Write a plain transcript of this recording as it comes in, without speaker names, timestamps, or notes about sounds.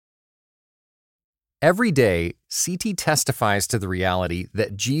Every day, CT testifies to the reality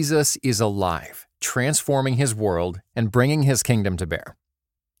that Jesus is alive, transforming his world and bringing his kingdom to bear.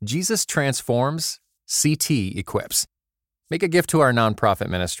 Jesus transforms, CT equips. Make a gift to our nonprofit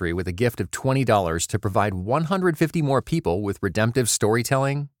ministry with a gift of $20 to provide 150 more people with redemptive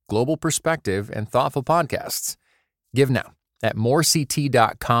storytelling, global perspective, and thoughtful podcasts. Give now at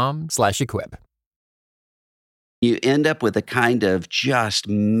morect.com/equip. You end up with a kind of just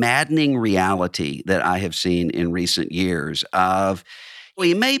maddening reality that I have seen in recent years of, well,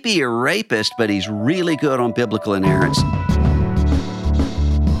 he may be a rapist, but he's really good on biblical inerrancy.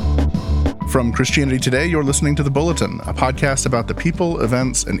 From Christianity Today, you're listening to The Bulletin, a podcast about the people,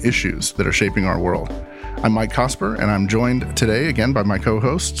 events, and issues that are shaping our world. I'm Mike Cosper, and I'm joined today again by my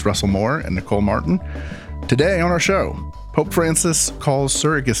co-hosts, Russell Moore and Nicole Martin. Today on our show, Pope Francis calls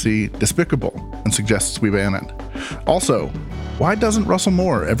surrogacy despicable and suggests we ban it. Also, why doesn't Russell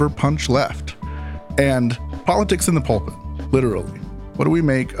Moore ever punch left? And politics in the pulpit, literally. What do we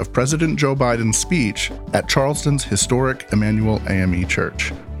make of President Joe Biden's speech at Charleston's historic Emmanuel AME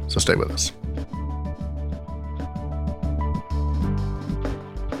Church? So stay with us.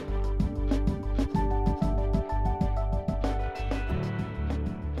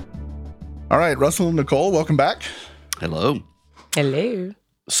 All right, Russell and Nicole, welcome back. Hello. Hello.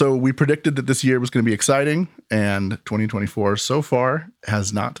 So we predicted that this year was going to be exciting, and 2024 so far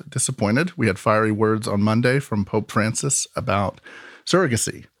has not disappointed. We had fiery words on Monday from Pope Francis about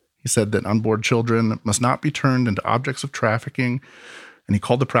surrogacy. He said that unborn children must not be turned into objects of trafficking, and he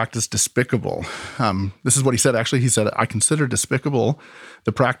called the practice despicable. This is what he said, actually. He said, "I consider despicable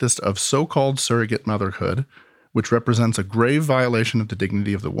the practice of so-called surrogate motherhood, which represents a grave violation of the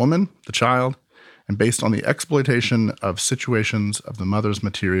dignity of the woman, the child, and based on the exploitation of situations of the mother's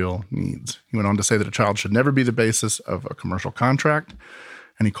material needs." He went on to say that a child should never be the basis of a commercial contract,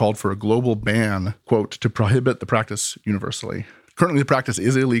 and he called for a global ban, quote, to prohibit the practice universally. Currently, the practice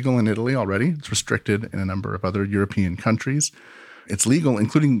is illegal in Italy already. It's restricted in a number of other European countries. It's legal,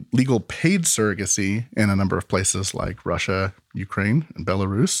 including legal paid surrogacy in a number of places like Russia, Ukraine, and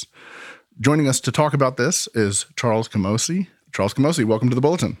Belarus. Joining us to talk about this is Charles Camosy. Charles Camosy, welcome to The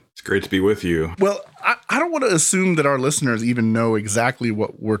Bulletin. It's great to be with you. Well, I don't want to assume that our listeners even know exactly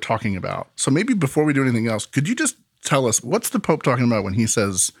what we're talking about. So maybe before we do anything else, could you just tell us, what's the Pope talking about when he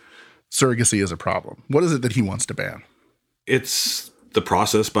says surrogacy is a problem? What is it that he wants to ban? It's the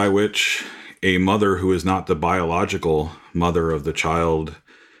process by which a mother who is not the biological mother of the child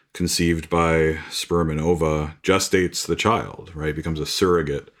conceived by sperm and ova gestates the child, right? Becomes a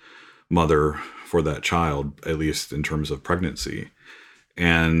surrogate mother for that child, at least in terms of pregnancy.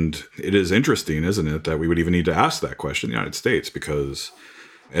 And it is interesting, isn't it, that we would even need to ask that question in the United States, because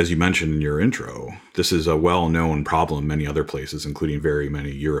as you mentioned in your intro, this is a well-known problem in many other places, including very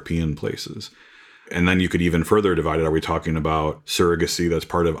many European places. And then you could even further divide it. Are we talking about surrogacy that's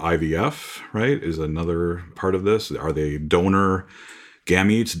part of IVF, right? Is another part of this? Are they donor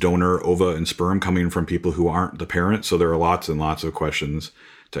gametes, donor ova and sperm coming from people who aren't the parent? So there are lots and lots of questions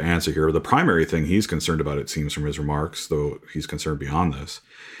to answer here. The primary thing he's concerned about, it seems from his remarks, though he's concerned beyond this,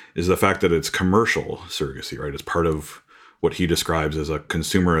 is the fact that it's commercial surrogacy, right? It's part of what he describes as a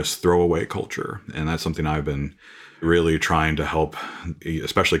consumerist throwaway culture. And that's something I've been really trying to help,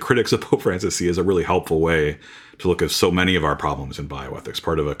 especially critics of Pope Francis, see as a really helpful way to look at so many of our problems in bioethics,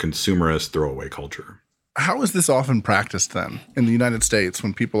 part of a consumerist throwaway culture. How is this often practiced then in the United States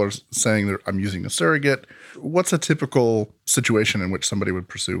when people are saying that I'm using a surrogate? What's a typical situation in which somebody would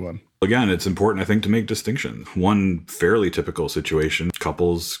pursue one? Again, it's important, I think, to make distinctions. One fairly typical situation,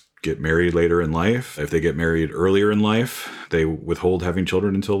 couples get married later in life. If they get married earlier in life, they withhold having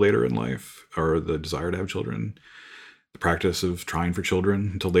children until later in life, or the desire to have children, the practice of trying for children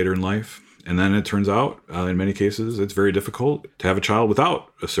until later in life. And then it turns out, in many cases, it's very difficult to have a child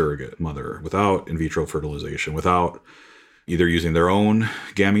without a surrogate mother, without in vitro fertilization, without either using their own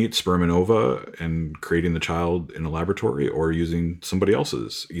gametes, sperm and ova, and creating the child in a laboratory, or using somebody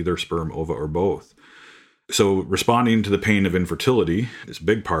else's, either sperm, ova, or both. So responding to the pain of infertility is a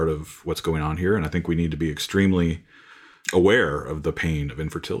big part of what's going on here. And I think we need to be extremely aware of the pain of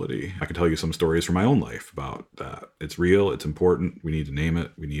infertility. I can tell you some stories from my own life about that. It's real. It's important. We need to name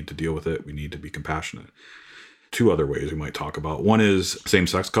it. We need to deal with it. We need to be compassionate. Two other ways we might talk about. One is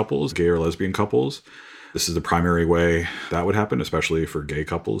same-sex couples, gay or lesbian couples. This is the primary way that would happen, especially for gay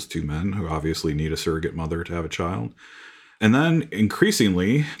couples, two men who obviously need a surrogate mother to have a child. And then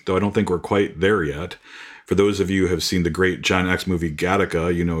increasingly, though I don't think we're quite there yet, for those of you who have seen the great Gen X movie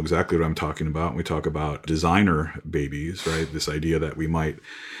Gattaca, you know exactly what I'm talking about. We talk about designer babies, right? This idea that we might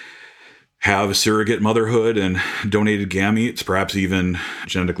have surrogate motherhood and donated gametes, perhaps even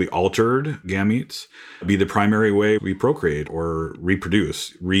genetically altered gametes, be the primary way we procreate or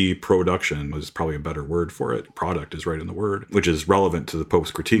reproduce. Reproduction is probably a better word for it. Product is right in the word, which is relevant to the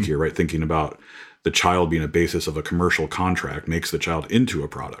Pope's critique here, right? Thinking about the child being a basis of a commercial contract makes the child into a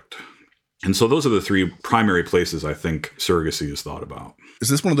product. And so those are the three primary places I think surrogacy is thought about. Is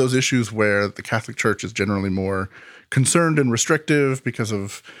this one of those issues where the Catholic Church is generally more concerned and restrictive because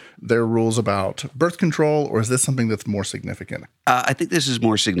of their rules about birth control, or is this something that's more significant? I think this is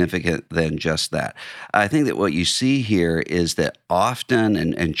more significant than just that. I think that what you see here is that often,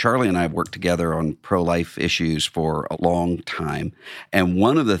 and Charlie and I have worked together on pro-life issues for a long time, and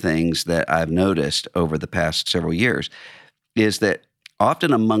one of the things that I've noticed over the past several years is that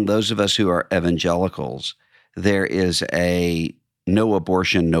often among those of us who are evangelicals, there is a no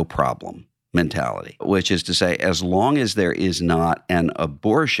abortion, no problem mentality, which is to say, as long as there is not an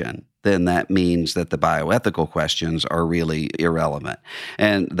abortion, then that means that the bioethical questions are really irrelevant.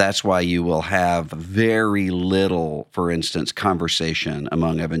 And that's why you will have very little, for instance, conversation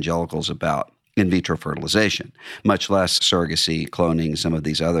among evangelicals about in vitro fertilization, much less surrogacy, cloning, some of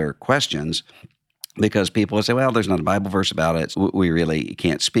these other questions. Because people will say, well, there's not a Bible verse about it. So we really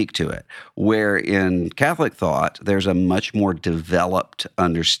can't speak to it. Where in Catholic thought, there's a much more developed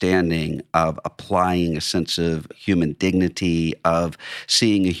understanding of applying a sense of human dignity, of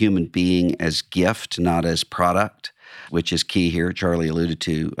seeing a human being as gift, not as product, which is key here. Charlie alluded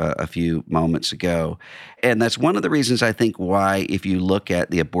to a few moments ago. And that's one of the reasons I think why, if you look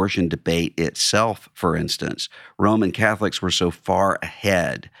at the abortion debate itself, for instance, Roman Catholics were so far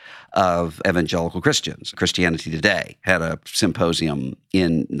ahead of evangelical Christians. Christianity Today had a symposium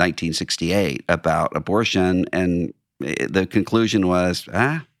in 1968 about abortion, and the conclusion was,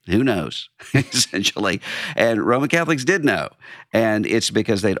 who knows, essentially. And Roman Catholics did know. And it's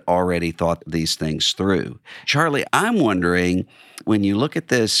because they'd already thought these things through. Charlie, I'm wondering, when you look at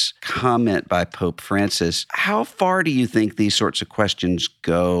this comment by Pope Francis, how far do you think these sorts of questions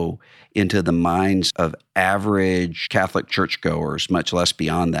go into the minds of average Catholic churchgoers, much less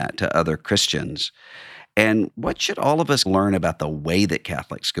beyond that, to other Christians? And what should all of us learn about the way that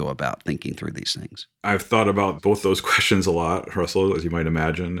Catholics go about thinking through these things? I've thought about both those questions a lot, Russell, as you might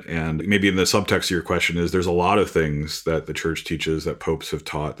imagine. And maybe in the subtext of your question is there's a lot of things that the church teaches that popes have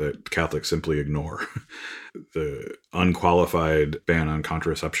taught that Catholics simply ignore. The unqualified ban on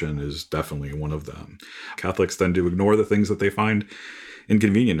contraception is definitely one of them. Catholics tend to ignore the things that they find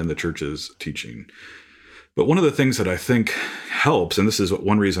inconvenient in the church's teaching. But one of the things that I think helps, and this is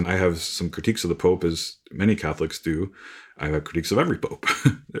one reason I have some critiques of the Pope, as many Catholics do, I have critiques of every Pope.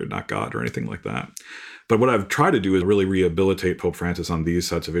 They're not God or anything like that. But what I've tried to do is really rehabilitate Pope Francis on these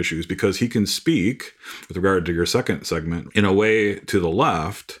sets of issues, because he can speak, with regard to your second segment, in a way to the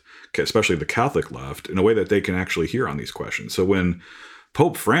left, especially the Catholic left, in a way that they can actually hear on these questions. So when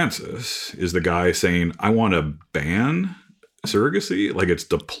Pope Francis is the guy saying, I want to ban surrogacy, like it's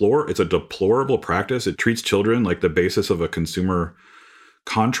a deplorable practice. It treats children like the basis of a consumer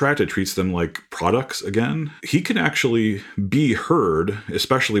contract. It treats them like products again. He can actually be heard,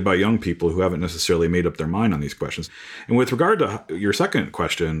 especially by young people who haven't necessarily made up their mind on these questions. And with regard to your second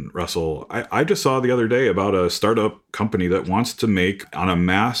question, Russell, I just saw the other day about a startup company that wants to make, on a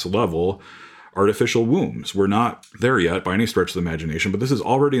mass level, artificial wombs. We're not there yet by any stretch of the imagination, but this is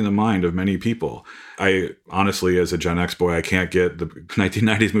already in the mind of many people. I honestly, as a Gen X boy, I can't get the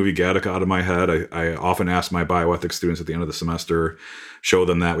 1990s movie Gattaca out of my head. I often ask my bioethics students at the end of the semester, show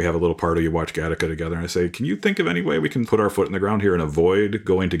them that. We have a little party, you watch Gattaca together, and I say, can you think of any way we can put our foot in the ground here and avoid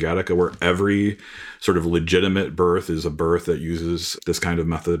going to Gattaca, where every sort of legitimate birth is a birth that uses this kind of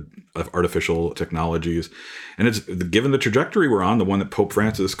method of artificial technologies? And it's, given the trajectory we're on, the one that Pope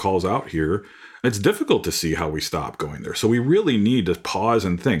Francis calls out here, it's difficult to see how we stop going there. So we really need to pause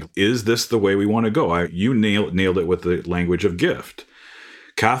and think, is this the way we want to go? You nailed it with the language of gift.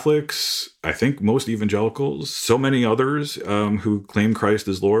 Catholics, I think most evangelicals, so many others who claim Christ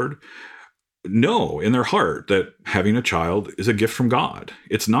as Lord, know in their heart that having a child is a gift from God.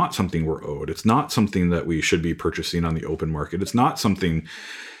 It's not something we're owed. It's not something that we should be purchasing on the open market. It's not something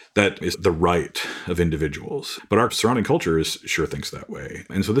that is the right of individuals. But our surrounding culture sure thinks that way.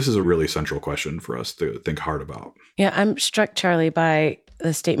 And so this is a really central question for us to think hard about. Yeah, I'm struck, Charlie, by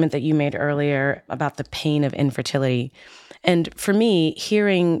the statement that you made earlier about the pain of infertility. And for me,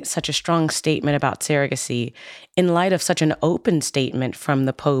 hearing such a strong statement about surrogacy in light of such an open statement from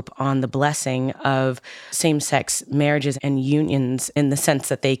the Pope on the blessing of same-sex marriages and unions in the sense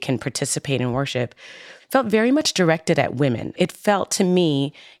that they can participate in worship, felt very much directed at women. It felt to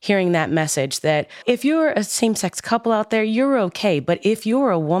me, hearing that message, that if you're a same-sex couple out there, you're okay. But if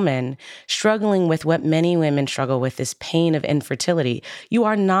you're a woman struggling with what many women struggle with, this pain of infertility, you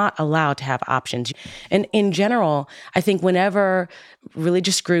are not allowed to have options. And in general, I think whenever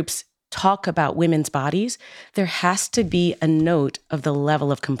religious groups talk about women's bodies, there has to be a note of the level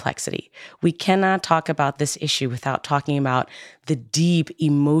of complexity. We cannot talk about this issue without talking about the deep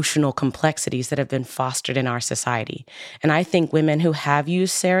emotional complexities that have been fostered in our society. And I think women who have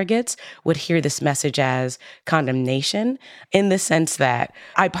used surrogates would hear this message as condemnation, in the sense that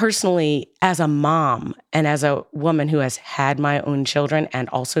I personally, as a mom and as a woman who has had my own children and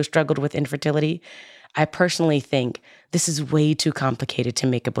also struggled with infertility, I personally think this is way too complicated to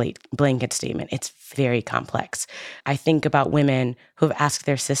make a blanket statement. It's very complex. I think about women who have asked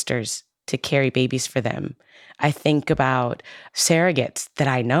their sisters to carry babies for them. I think about surrogates that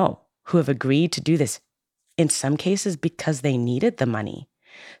I know who have agreed to do this, in some cases because they needed the money.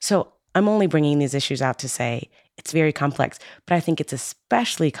 So I'm only bringing these issues out to say it's very complex, but I think it's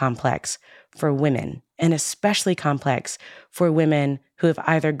especially complex for women, and especially complex for women who have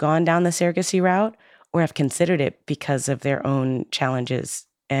either gone down the surrogacy route or have considered it because of their own challenges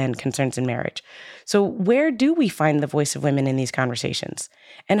and concerns in marriage. So where do we find the voice of women in these conversations?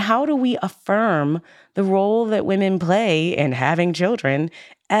 And how do we affirm the role that women play in having children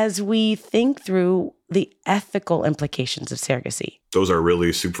as we think through the ethical implications of surrogacy? Those are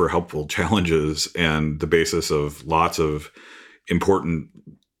really super helpful challenges and the basis of lots of important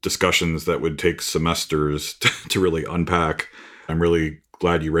discussions that would take semesters to really unpack. I'm really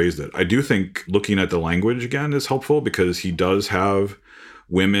glad you raised it. I do think looking at the language again is helpful because he does have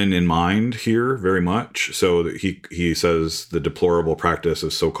women in mind here very much. So he says the deplorable practice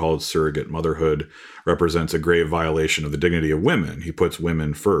of so-called surrogate motherhood represents a grave violation of the dignity of women. He puts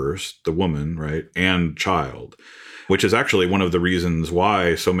women first, the woman, right, and child, which is actually one of the reasons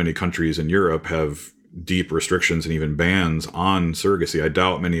why so many countries in Europe have deep restrictions and even bans on surrogacy. I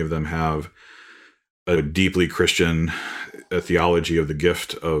doubt many of them have a deeply Christian theology of the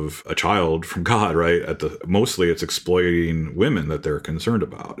gift of a child from God, right? Mostly it's exploiting women that they're concerned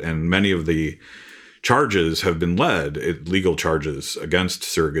about. And many of the charges have been legal charges against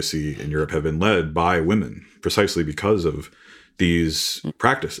surrogacy in Europe have been led by women, precisely because of these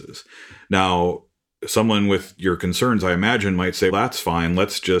practices. Now, someone with your concerns, I imagine, might say, that's fine.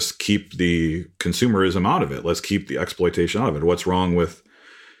 Let's just keep the consumerism out of it. Let's keep the exploitation out of it. What's wrong with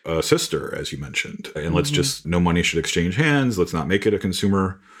a sister, as you mentioned? And let's just, no money should exchange hands. Let's not make it a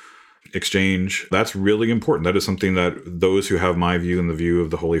consumer exchange. That's really important. That is something that those who have my view and the view of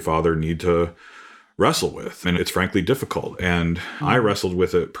the Holy Father need to wrestle with. And it's frankly difficult. And I wrestled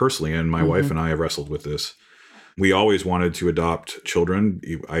with it personally, and my wife and I have wrestled with this. We always wanted to adopt children.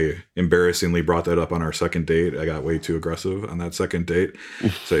 I embarrassingly brought that up on our second date. I got way too aggressive on that second date,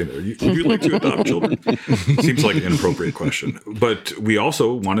 saying, would you like to adopt children? Seems like an inappropriate question. But we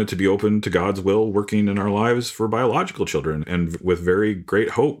also wanted to be open to God's will working in our lives for biological children, and with very great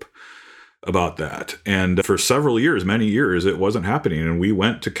hope about that. And for several years, many years, it wasn't happening. And we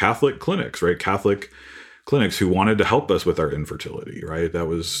went to Catholic clinics, right? Catholic clinics who wanted to help us with our infertility, right? That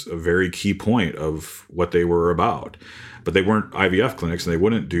was a very key point of what they were about. But they weren't IVF clinics, and they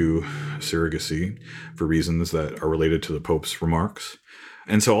wouldn't do surrogacy for reasons that are related to the Pope's remarks.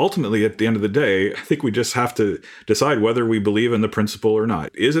 And so ultimately, at the end of the day, I think we just have to decide whether we believe in the principle or not.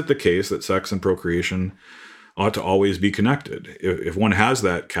 Is it the case that sex and procreation ought to always be connected? If one has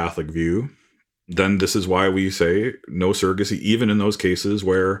that Catholic view, then this is why we say no surrogacy, even in those cases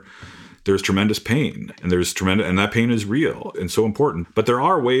where there's tremendous pain, and and that pain is real and so important. But there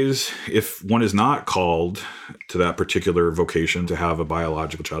are ways, if one is not called to that particular vocation to have a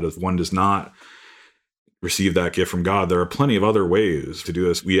biological child, if one does not receive that gift from God, there are plenty of other ways to do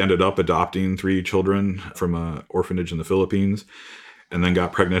this. We ended up adopting 3 children from an orphanage in the Philippines, and then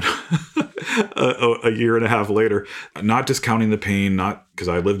got pregnant a year and a half later. Not discounting the pain, not because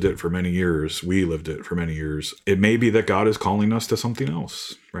I lived it for many years. We lived it for many years. It may be that God is calling us to something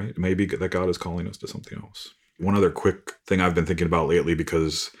else, right? It may be that God is calling us to something else. One other quick thing I've been thinking about lately,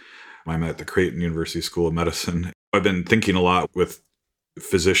 because I'm at the Creighton University School of Medicine, I've been thinking a lot with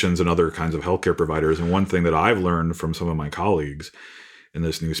physicians and other kinds of healthcare providers. And one thing that I've learned from some of my colleagues in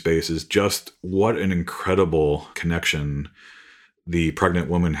this new space is just what an incredible connection the pregnant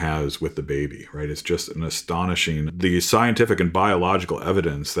woman has with the baby, right? It's just an astonishing, the scientific and biological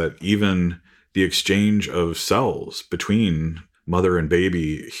evidence that even the exchange of cells between mother and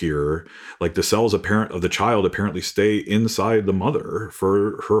baby here, like the cells of the child apparently stay inside the mother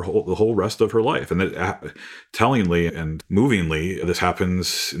for the whole rest of her life. And tellingly and movingly, this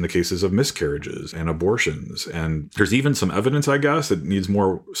happens in the cases of miscarriages and abortions. And there's even some evidence, I guess, it needs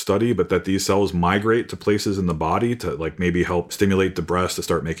more study, but that these cells migrate to places in the body to like maybe help stimulate the breast to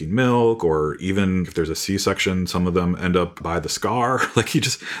start making milk, or even if there's a C-section, some of them end up by the scar. Like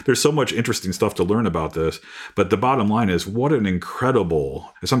there's so much interesting stuff to learn about this. But the bottom line is, what an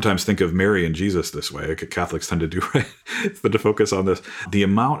incredible, I sometimes think of Mary and Jesus this way, Catholics tend to do, right? To focus on this. The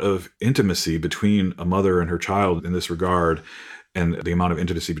amount of intimacy between a mother and her child in this regard, and the amount of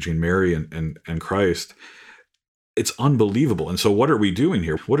intimacy between Mary and Christ, it's unbelievable. And so what are we doing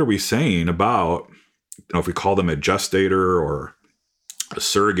here? What are we saying about, if we call them a gestator or a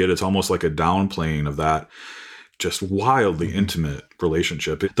surrogate, it's almost like a downplaying of that just wildly intimate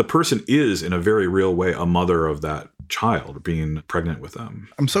relationship. The person is, in a very real way, a mother of that child being pregnant with them.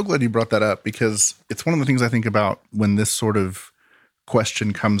 I'm so glad you brought that up, because it's one of the things I think about when this sort of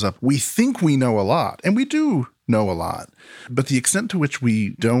question comes up. We think we know a lot, and we do know a lot, but the extent to which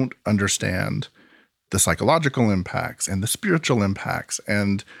we don't understand the psychological impacts and the spiritual impacts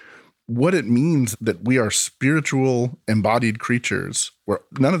and what it means that we are spiritual embodied creatures, where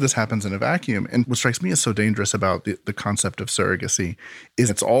none of this happens in a vacuum. And what strikes me as so dangerous about the concept of surrogacy is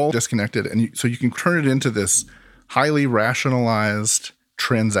it's all disconnected. And so you can turn it into this highly rationalized,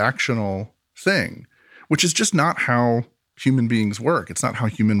 transactional thing, which is just not how human beings work. It's not how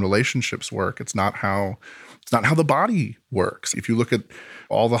human relationships work. It's not how the body works. If you look at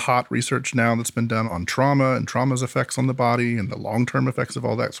all the hot research now that's been done on trauma and trauma's effects on the body and the long-term effects of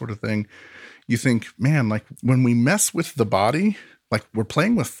all that sort of thing, you think, man, like when we mess with the body, like we're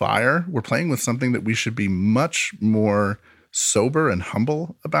playing with fire, we're playing with something that we should be much more sober and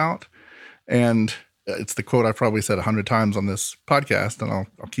humble about. And it's the quote I've probably said 100 times on this podcast, and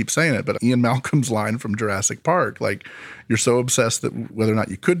I'll keep saying it, but Ian Malcolm's line from Jurassic Park, like, you're so obsessed that whether or not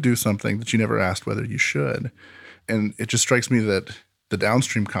you could do something that you never asked whether you should. And it just strikes me that the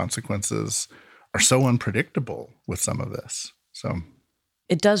downstream consequences are so unpredictable with some of this. So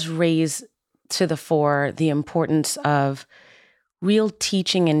it does raise to the fore the importance of real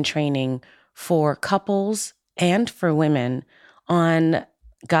teaching and training for couples and for women on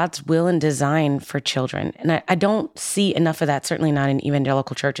God's will and design for children. And I don't see enough of that, certainly not in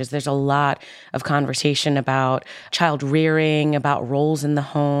evangelical churches. There's a lot of conversation about child rearing, about roles in the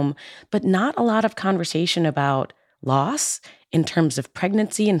home, but not a lot of conversation about loss in terms of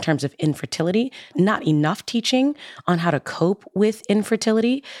pregnancy, in terms of infertility, not enough teaching on how to cope with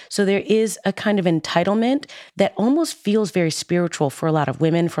infertility. So there is a kind of entitlement that almost feels very spiritual for a lot of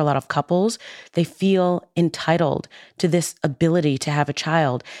women, for a lot of couples. They feel entitled to this ability to have a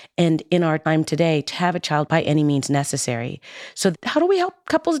child, and in our time today, to have a child by any means necessary. So how do we help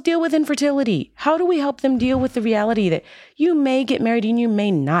couples deal with infertility? How do we help them deal with the reality that you may get married and you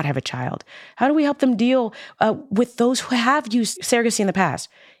may not have a child? How do we help them deal with those who have used surrogacy in the past?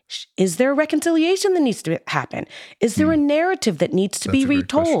 Is there a reconciliation that needs to happen? Is there a narrative that needs to be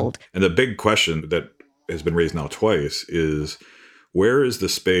retold? And the big question that has been raised now twice is, where is the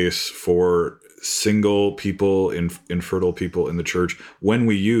space for single people, infertile people in the church when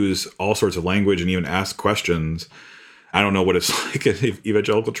we use all sorts of language and even ask questions? I don't know what it's like in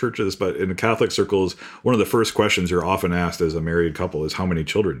evangelical churches, but in Catholic circles, one of the first questions you're often asked as a married couple is, how many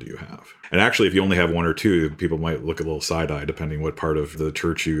children do you have? And actually, if you only have one or two, people might look a little side-eye, depending what part of the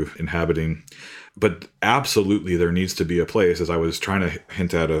church you're inhabiting. But absolutely, there needs to be a place, as I was trying to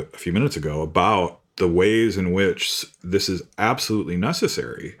hint at a few minutes ago, about the ways in which this is absolutely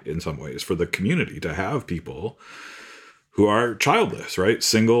necessary in some ways for the community to have people who are childless, right?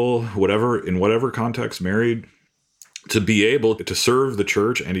 Single, whatever, in whatever context, married, to be able to serve the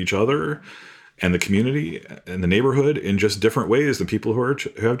church and each other and the community and the neighborhood in just different ways than people who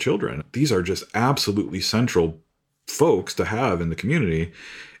have children. These are just absolutely central folks to have in the community,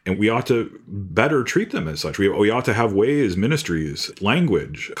 and we ought to better treat them as such. We ought to have ways, ministries,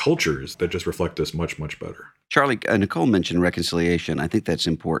 language, cultures that just reflect this much, much better. Charlie, Nicole mentioned reconciliation. I think that's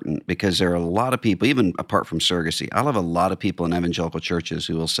important because there are a lot of people, even apart from surrogacy, I'll have a lot of people in evangelical churches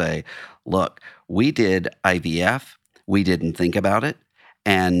who will say, look, we did IVF, we didn't think about it.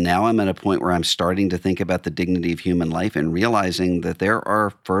 And now I'm at a point where I'm starting to think about the dignity of human life and realizing that there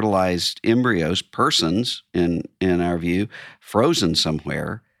are fertilized embryos, persons, in our view, frozen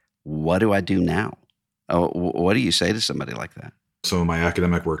somewhere. What do I do now? What do you say to somebody like that? So in my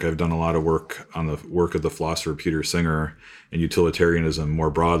academic work, I've done a lot of work on the work of the philosopher Peter Singer and utilitarianism more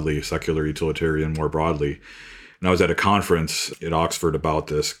broadly, secular utilitarian more broadly. And I was at a conference at Oxford about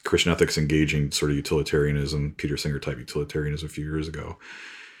this, Christian ethics engaging sort of utilitarianism, Peter Singer type utilitarianism a few years ago.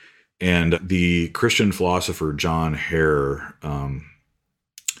 And the Christian philosopher John Hare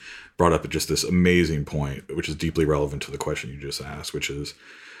brought up just this amazing point, which is deeply relevant to the question you just asked, which is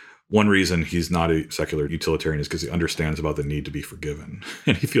one reason he's not a secular utilitarian is because he understands about the need to be forgiven.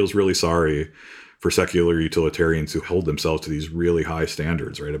 And he feels really sorry for secular utilitarians who hold themselves to these really high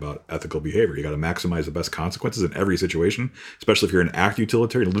standards, right, about ethical behavior. You got to maximize the best consequences in every situation, especially if you're an act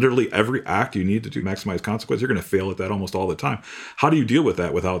utilitarian. Literally every act you need to do maximize consequence, you're going to fail at that almost all the time. How do you deal with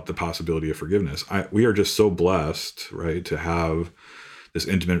that without the possibility of forgiveness? We are just so blessed, right, to have this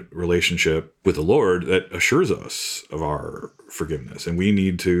intimate relationship with the Lord that assures us of our forgiveness. And we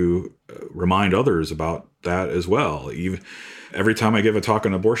need to remind others about that as well. Even every time I give a talk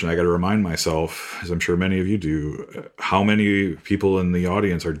on abortion, I got to remind myself, as I'm sure many of you do, how many people in the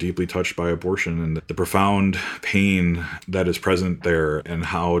audience are deeply touched by abortion and the profound pain that is present there, and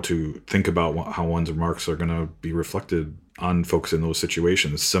how to think about how one's remarks are going to be reflected on folks in those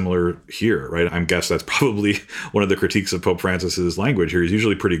situations. Similar here, right? I guess that's probably one of the critiques of Pope Francis's language here. He's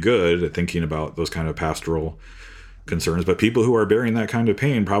usually pretty good at thinking about those kind of pastoral concerns, but people who are bearing that kind of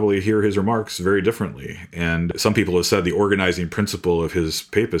pain probably hear his remarks very differently. And some people have said the organizing principle of his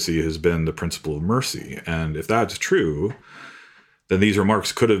papacy has been the principle of mercy. And if that's true, then these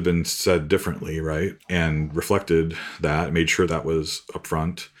remarks could have been said differently, right? And reflected that, made sure that was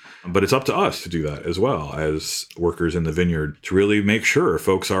upfront. But it's up to us to do that as well as workers in the vineyard, to really make sure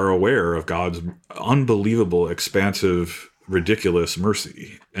folks are aware of God's unbelievable, expansive, ridiculous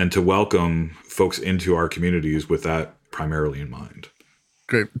mercy, and to welcome folks into our communities with that primarily in mind.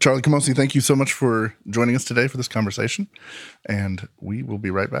 Great. Charlie Camosy, thank you so much for joining us today for this conversation, and we will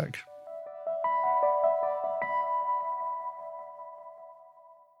be right back.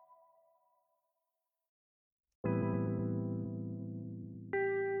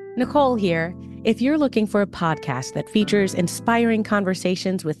 Nicole here. If you're looking for a podcast that features inspiring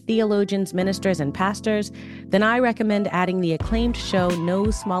conversations with theologians, ministers, and pastors, then I recommend adding the acclaimed show No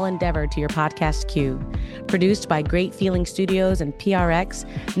Small Endeavor to your podcast queue. Produced by Great Feeling Studios and PRX,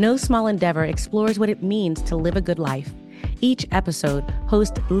 No Small Endeavor explores what it means to live a good life. Each episode,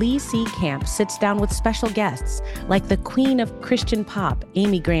 host Lee C. Camp sits down with special guests like the queen of Christian pop,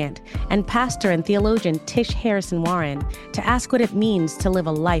 Amy Grant, and pastor and theologian Tish Harrison Warren to ask what it means to live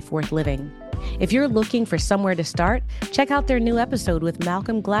a life worth living. If you're looking for somewhere to start, check out their new episode with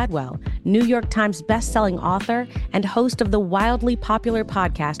Malcolm Gladwell, New York Times bestselling author and host of the wildly popular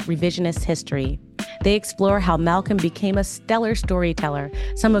podcast Revisionist History. They explore how Malcolm became a stellar storyteller,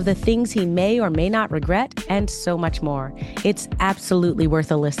 some of the things he may or may not regret, and so much more. It's absolutely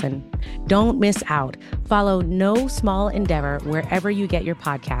worth a listen. Don't miss out. Follow No Small Endeavor wherever you get your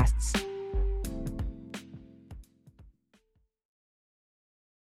podcasts.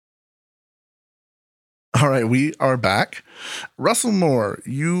 All right, we are back. Russell Moore,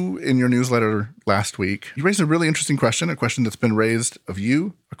 you, in your newsletter last week, you raised a really interesting question, a question that's been raised of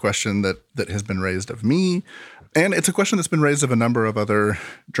you, a question that has been raised of me, and it's a question that's been raised of a number of other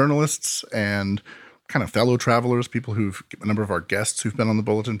journalists and kind of fellow travelers, a number of our guests who've been on the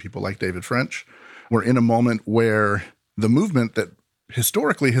Bulletin, people like David French. We're in a moment where the movement that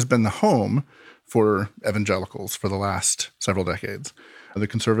historically has been the home for evangelicals for the last several decades, the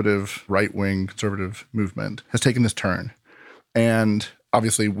conservative, right-wing conservative movement, has taken this turn. And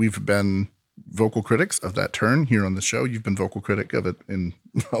obviously, we've been vocal critics of that turn here on the show. You've been vocal critic of it in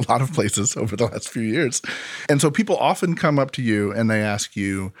a lot of places over the last few years. And so people often come up to you and they ask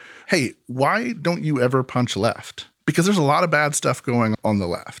you, hey, why don't you ever punch left? Because there's a lot of bad stuff going on the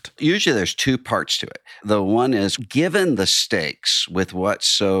left. Usually there's two parts to it. The one is, given the stakes with what's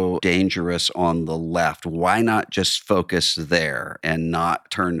so dangerous on the left, why not just focus there and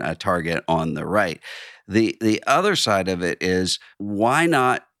not turn a target on the right? The other side of it is, why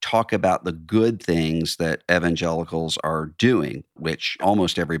not talk about the good things that evangelicals are doing, which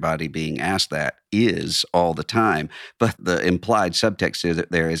almost everybody being asked that is all the time. But the implied subtext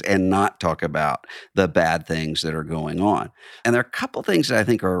is, and not talk about the bad things that are going on. And there are a couple things that I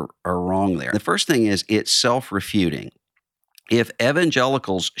think are wrong there. The first thing is, it's self-refuting. If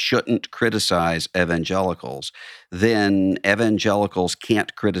evangelicals shouldn't criticize evangelicals, then evangelicals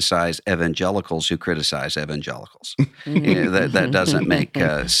can't criticize evangelicals who criticize evangelicals. That doesn't make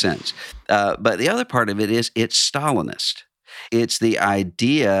sense. But the other part of it is, it's Stalinist. It's the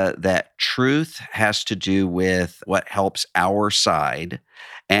idea that truth has to do with what helps our side.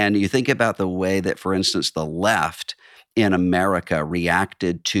 And you think about the way that, for instance, the left in America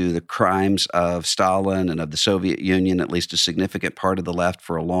reacted to the crimes of Stalin and of the Soviet Union, at least a significant part of the left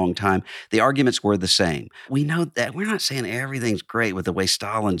for a long time, the arguments were the same. We know that we're not saying everything's great with the way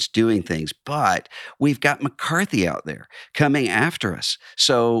Stalin's doing things, but we've got McCarthy out there coming after us.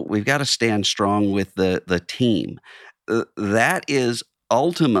 So we've got to stand strong with the team. That is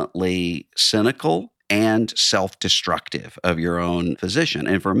ultimately cynical and self-destructive of your own position.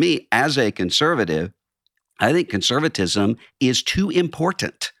 And for me, as a conservative, I think conservatism is too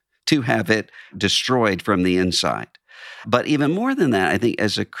important to have it destroyed from the inside. But even more than that, I think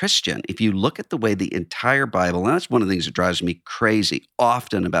as a Christian, if you look at the way the entire Bible, and that's one of the things that drives me crazy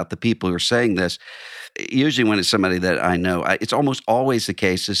often about the people who are saying this, usually when it's somebody that I know, it's almost always the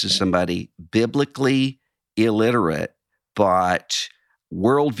case this is somebody biblically illiterate, but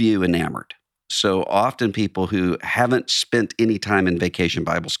worldview enamored. So often people who haven't spent any time in vacation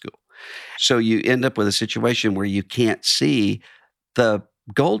Bible school. So you end up with a situation where you can't see the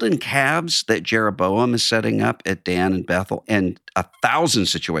golden calves that Jeroboam is setting up at Dan and Bethel, and 1,000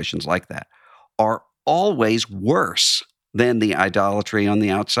 situations like that, are always worse than the idolatry on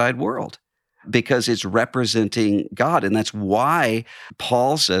the outside world because it's representing God. And that's why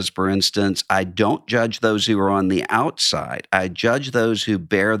Paul says, for instance, I don't judge those who are on the outside. I judge those who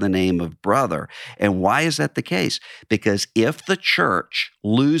bear the name of brother. And why is that the case? Because if the church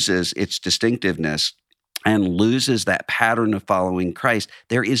loses its distinctiveness and loses that pattern of following Christ,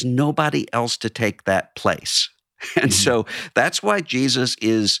 there is nobody else to take that place. And so that's why Jesus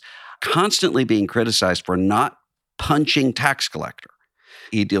is constantly being criticized for not punching tax collector.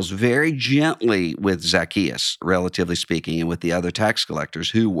 He deals very gently with Zacchaeus, relatively speaking, and with the other tax collectors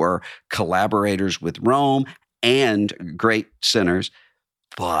who were collaborators with Rome and great sinners,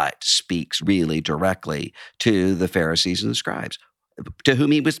 but speaks really directly to the Pharisees and the scribes, to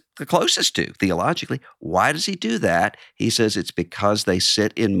whom he was the closest to theologically. Why does he do that? He says it's because they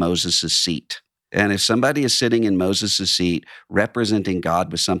sit in Moses' seat. And if somebody is sitting in Moses' seat representing God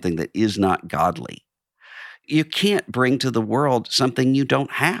with something that is not godly, you can't bring to the world something you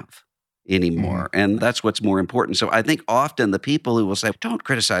don't have anymore. And that's what's more important. So I think often the people who will say, don't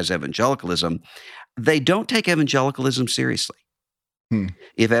criticize evangelicalism, they don't take evangelicalism seriously.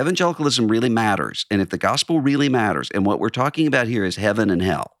 If evangelicalism really matters, and if the gospel really matters, and what we're talking about here is heaven and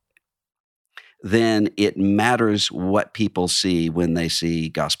hell, then it matters what people see when they see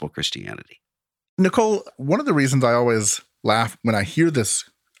gospel Christianity. Nicole, one of the reasons I always laugh when I hear this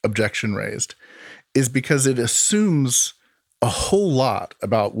objection raised is because it assumes a whole lot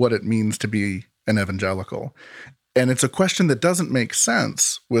about what it means to be an evangelical. And it's a question that doesn't make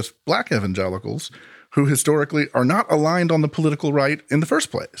sense with Black evangelicals who historically are not aligned on the political right in the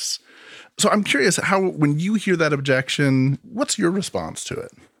first place. So I'm curious how, when you hear that objection, what's your response to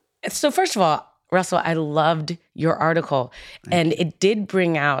it? So first of all, Russell, I loved your article, and it did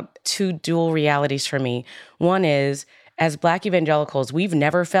bring out two dual realities for me. One is, as Black evangelicals, we've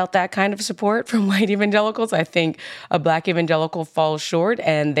never felt that kind of support from white evangelicals. I think a Black evangelical falls short,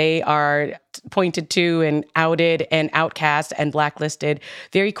 and they are pointed to and outed and outcast and blacklisted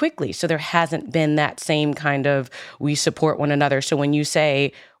very quickly. So there hasn't been that same kind of we support one another. So when you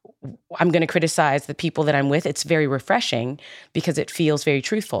say, I'm going to criticize the people that I'm with, it's very refreshing because it feels very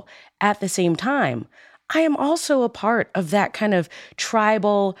truthful. At the same time, I am also a part of that kind of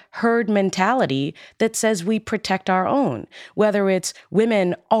tribal herd mentality that says we protect our own, whether it's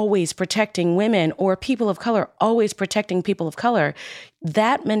women always protecting women or people of color always protecting people of color.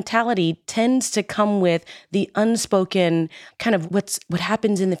 That mentality tends to come with the unspoken kind of what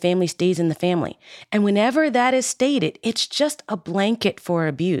happens in the family stays in the family. And whenever that is stated, it's just a blanket for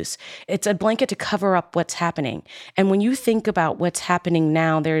abuse. It's a blanket to cover up what's happening. And when you think about what's happening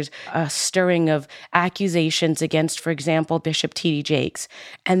now, there's a stirring of accusations against, for example, Bishop T.D. Jakes.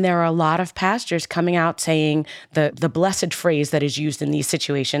 And there are a lot of pastors coming out saying the blessed phrase that is used in these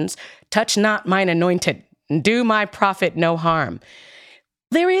situations, touch not mine anointed, do my prophet no harm.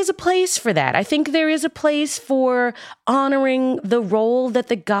 There is a place for that. I think there is a place for honoring the role that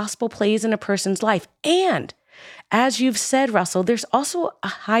the gospel plays in a person's life. And as you've said, Russell, there's also a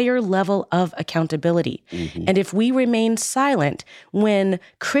higher level of accountability. And if we remain silent when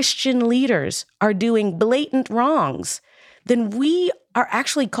Christian leaders are doing blatant wrongs, then we are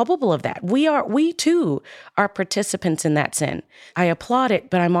actually culpable of that. We too are participants in that sin. I applaud it,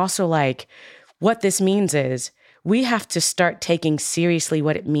 but I'm also like, what this means is we have to start taking seriously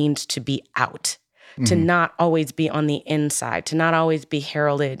what it means to be out, to not always be on the inside, to not always be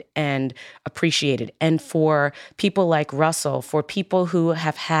heralded and appreciated. And for people like Russell, for people who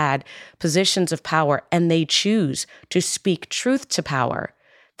have had positions of power and they choose to speak truth to power,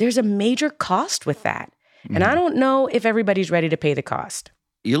 there's a major cost with that. And I don't know if everybody's ready to pay the cost.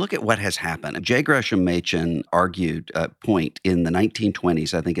 You look at what has happened. J. Gresham Machen argued a point in the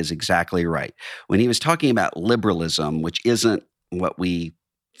 1920s, I think is exactly right. When he was talking about liberalism, which isn't what we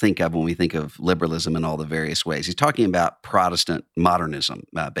think of when we think of liberalism in all the various ways. He's talking about Protestant modernism,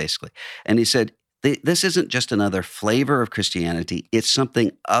 basically. And he said, this isn't just another flavor of Christianity. It's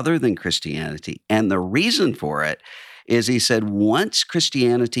something other than Christianity. And the reason for it is, he said, once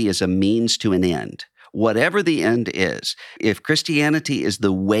Christianity is a means to an end, whatever the end is, if Christianity is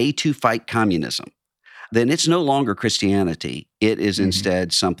the way to fight communism, then it's no longer Christianity. It is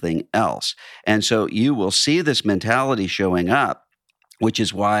instead something else. And so you will see this mentality showing up, which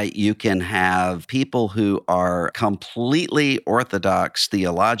is why you can have people who are completely orthodox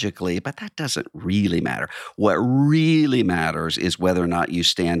theologically, but that doesn't really matter. What really matters is whether or not you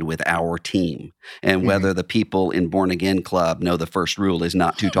stand with our team, and whether the people in Born Again Club know the first rule is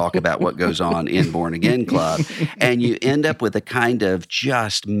not to talk about what goes on in Born Again Club. And you end up with a kind of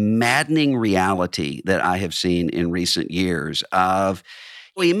just maddening reality that I have seen in recent years of,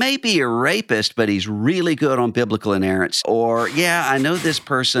 well, he may be a rapist, but he's really good on biblical inerrance. Or, yeah, I know this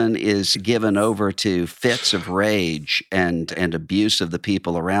person is given over to fits of rage and abuse of the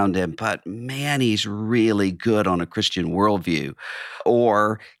people around him, but man, he's really good on a Christian worldview.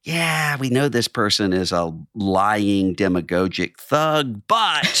 Or, yeah, we know this person is a lying, demagogic thug,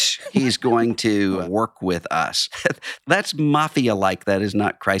 but he's going to work with us. That's mafia-like. That is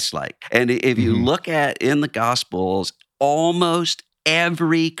not Christ-like. And if you look at in the Gospels, almost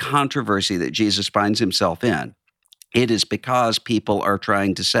every controversy that Jesus finds himself in, it is because people are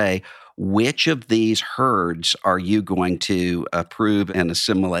trying to say, which of these herds are you going to approve and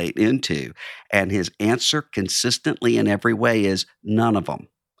assimilate into? And his answer consistently in every way is, none of them.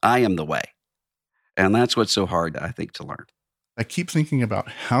 I am the way. And that's what's so hard, I think, to learn. I keep thinking about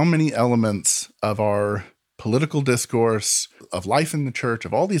how many elements of our political discourse, of life in the church,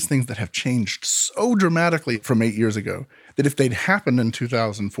 of all these things that have changed so dramatically from 8 years ago, that if they'd happened in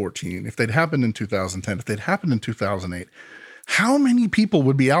 2014, if they'd happened in 2010, if they'd happened in 2008, how many people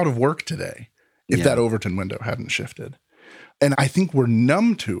would be out of work today if that Overton window hadn't shifted? And I think we're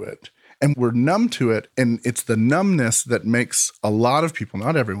numb to it. And we're numb to it, and it's the numbness that makes a lot of people,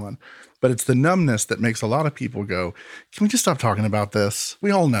 not everyone, but it's the numbness that makes a lot of people go, can we just stop talking about this?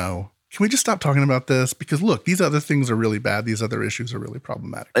 We all know. Can we just stop talking about this? Because look, these other things are really bad. These other issues are really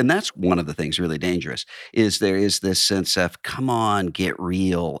problematic. And that's one of the things really dangerous, is there is this sense of, come on, get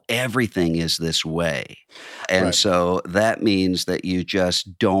real. Everything is this way. And so that means that you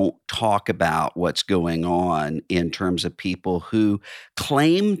just don't talk about what's going on in terms of people who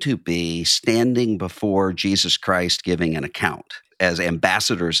claim to be standing before Jesus Christ giving an account as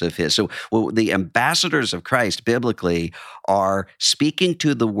ambassadors of his. So the ambassadors of Christ biblically are speaking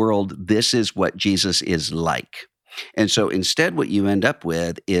to the world, this is what Jesus is like. And so instead what you end up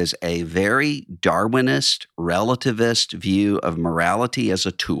with is a very Darwinist, relativist view of morality as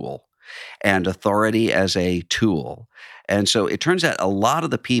a tool and authority as a tool. And so it turns out a lot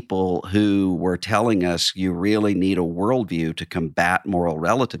of the people who were telling us you really need a worldview to combat moral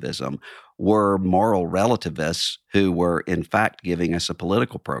relativism were moral relativists who were, in fact, giving us a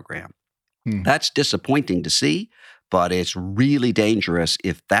political program. That's disappointing to see, but it's really dangerous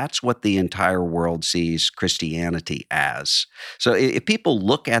if that's what the entire world sees Christianity as. So if people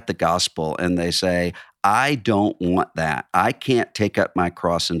look at the gospel and they say, I don't want that, I can't take up my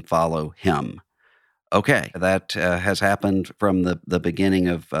cross and follow him. Okay, that has happened from the beginning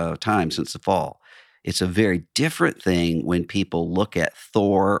of time, since the fall. It's a very different thing when people look at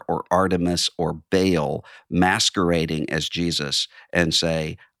Thor or Artemis or Baal masquerading as Jesus and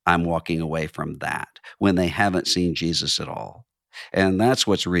say, I'm walking away from that, when they haven't seen Jesus at all. And that's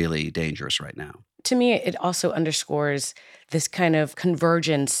what's really dangerous right now. To me, it also underscores this kind of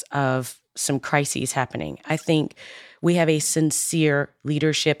convergence of some crises happening. I think we have a sincere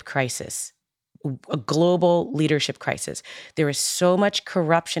leadership crisis, a global leadership crisis. There is so much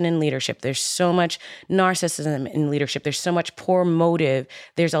corruption in leadership. There's so much narcissism in leadership. There's so much poor motive.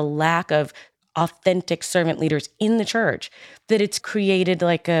 There's a lack of authentic servant leaders in the church that it's created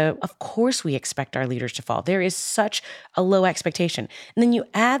of course we expect our leaders to fall. There is such a low expectation. And then you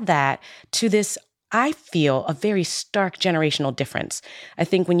add that to this, I feel, a very stark generational difference. I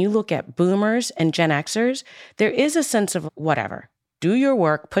think when you look at boomers and Gen Xers, there is a sense of whatever. Do your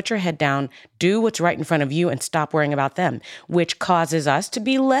work, put your head down, do what's right in front of you, and stop worrying about them, which causes us to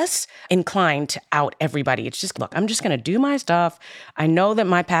be less inclined to out everybody. It's just, look, I'm just going to do my stuff. I know that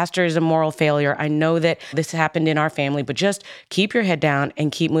my pastor is a moral failure. I know that this happened in our family, but just keep your head down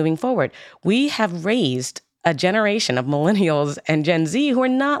and keep moving forward. We have raised a generation of millennials and Gen Z who are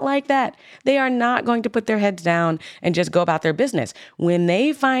not like that. They are not going to put their heads down and just go about their business. When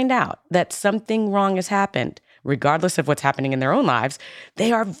they find out that something wrong has happened, regardless of what's happening in their own lives,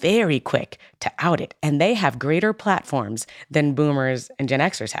 they are very quick to out it. And they have greater platforms than boomers and Gen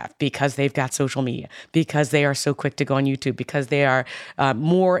Xers have because they've got social media, because they are so quick to go on YouTube, because they are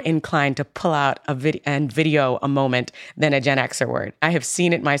more inclined to pull out a video a moment than a Gen Xer would. I have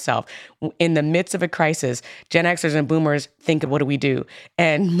seen it myself. In the midst of a crisis, Gen Xers and boomers think, what do we do?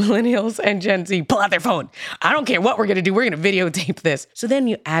 And millennials and Gen Z pull out their phone. I don't care what we're going to do. We're going to videotape this. So then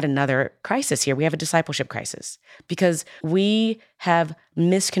you add another crisis here. We have a discipleship crisis because we have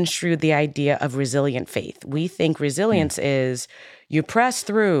misconstrued the idea of resilient faith. We think resilience is you press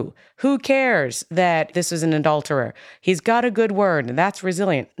through. Who cares that this is an adulterer? He's got a good word, and that's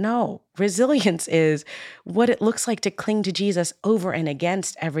resilient. No, resilience is what it looks like to cling to Jesus over and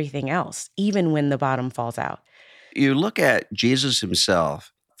against everything else, even when the bottom falls out. You look at Jesus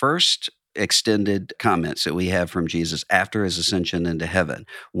himself, first extended comments that we have from Jesus after his ascension into heaven.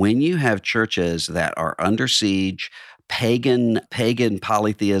 When you have churches that are under siege, pagan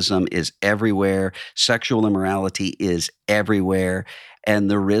polytheism is everywhere, sexual immorality is everywhere,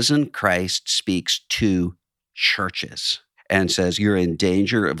 and the risen Christ speaks to churches and says, you're in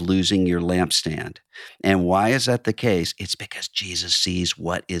danger of losing your lampstand. And why is that the case? It's because Jesus sees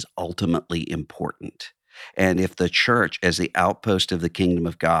what is ultimately important. And if the church, as the outpost of the kingdom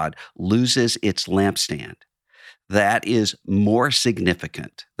of God, loses its lampstand, that is more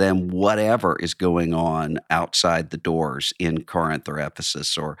significant than whatever is going on outside the doors in Corinth or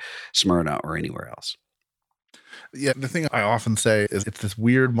Ephesus or Smyrna or anywhere else. Yeah, the thing I often say is it's this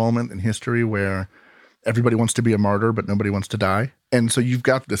weird moment in history where everybody wants to be a martyr, but nobody wants to die. And so you've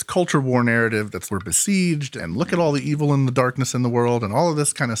got this culture war narrative that's we're besieged and look at all the evil and the darkness in the world and all of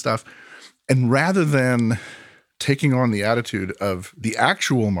this kind of stuff. And rather than taking on the attitude of the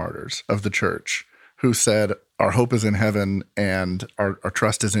actual martyrs of the church who said, our hope is in heaven and our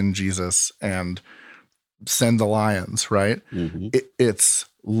trust is in Jesus and send the lions, right? Mm-hmm. It's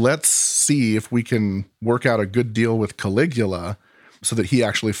let's see if we can work out a good deal with Caligula so that he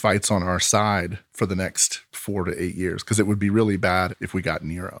actually fights on our side for the next 4 to 8 years, because it would be really bad if we got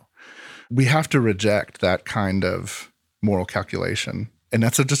Nero. We have to reject that kind of moral calculation. And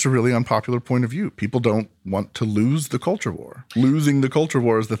that's just a really unpopular point of view. People don't want to lose the culture war. Losing the culture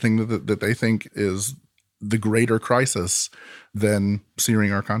war is the thing that they think is the greater crisis than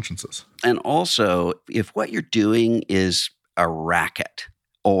searing our consciences. And also, if what you're doing is a racket,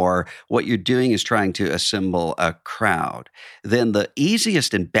 or what you're doing is trying to assemble a crowd, then the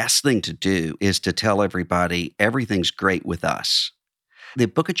easiest and best thing to do is to tell everybody everything's great with us. The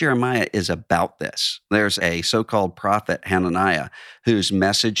book of Jeremiah is about this. There's a so-called prophet, Hananiah, whose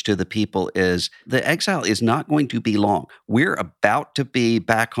message to the people is the exile is not going to be long. We're about to be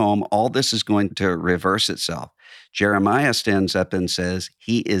back home. All this is going to reverse itself. Jeremiah stands up and says,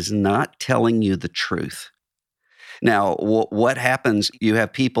 he is not telling you the truth. Now, what happens, you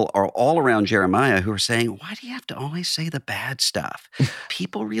have people are all around Jeremiah who are saying, why do you have to always say the bad stuff?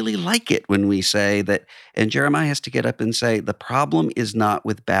 People really like it when we say that. And Jeremiah has to get up and say, the problem is not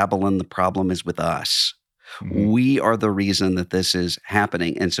with Babylon, the problem is with us. Mm-hmm. We are the reason that this is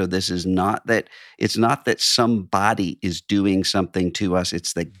happening. And so this is not that, it's not that somebody is doing something to us,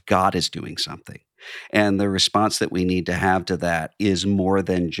 it's that God is doing something. And the response that we need to have to that is more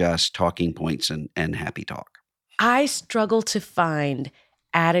than just talking points and happy talk. I struggle to find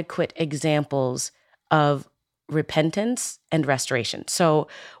adequate examples of repentance and restoration. So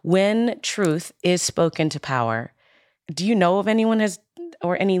when truth is spoken to power, do you know of anyone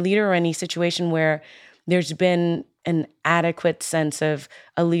or any leader or any situation where there's been an adequate sense of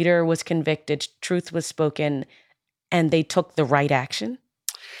a leader was convicted, truth was spoken, and they took the right action?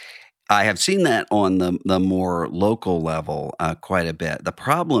 I have seen that on the more local level quite a bit. The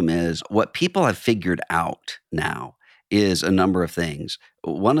problem is what people have figured out now is a number of things.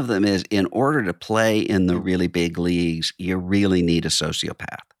 One of them is in order to play in the really big leagues, you really need a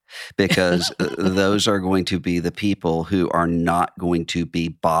sociopath, because those are going to be the people who are not going to be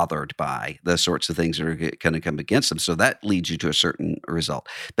bothered by the sorts of things that are going to come against them. So that leads you to a certain result.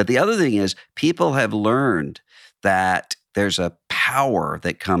 But the other thing is people have learned that there's a power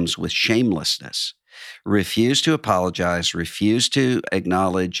that comes with shamelessness. Refuse to apologize, refuse to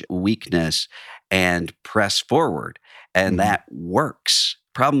acknowledge weakness, and press forward. And that works.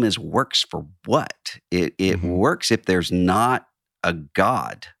 Problem is, works for what? It works if there's not a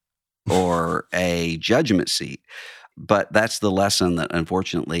God or a judgment seat. But that's the lesson that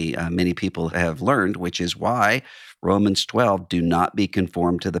unfortunately many people have learned, which is why Romans 12, do not be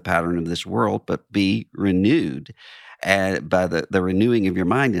conformed to the pattern of this world, but be renewed by the renewing of your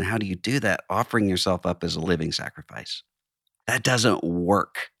mind. And how do you do that? Offering yourself up as a living sacrifice. That doesn't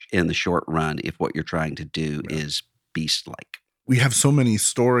work in the short run if what you're trying to do is beast-like. We have so many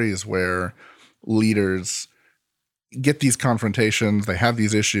stories where leaders get these confrontations, they have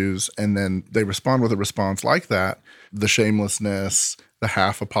these issues, and then they respond with a response like that. The shamelessness, the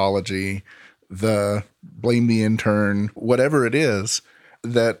half apology, the blame the intern, whatever it is,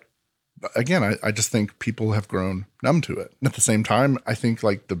 that, again, I just think people have grown numb to it. And at the same time, I think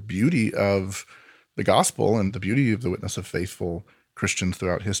like the beauty of the gospel and the beauty of the witness of faithful Christians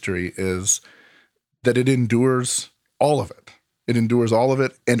throughout history is that it endures all of it. It endures all of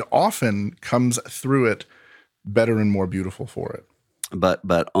it and often comes through it better and more beautiful for it.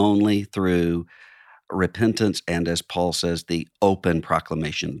 But only through repentance and, as Paul says, the open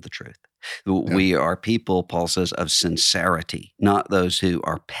proclamation of the truth. We are people, Paul says, of sincerity, not those who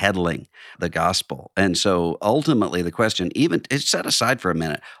are peddling the gospel. And so ultimately the question, even set aside for a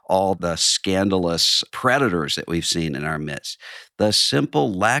minute all the scandalous predators that we've seen in our midst, the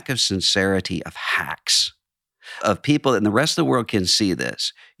simple lack of sincerity of hacks, of people, and the rest of the world can see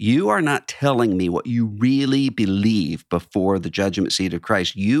this. You are not telling me what you really believe before the judgment seat of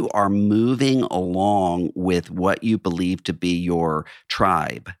Christ. You are moving along with what you believe to be your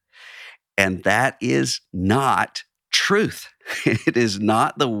tribe. And that is not truth. It is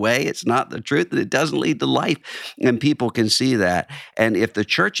not the way. It's not the truth. And it doesn't lead to life. And people can see that. And if the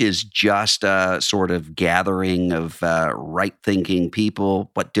church is just a sort of gathering of right-thinking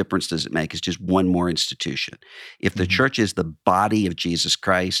people, what difference does it make? It's just one more institution. If the church is the body of Jesus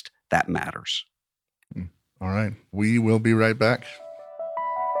Christ, that matters. All right. We will be right back.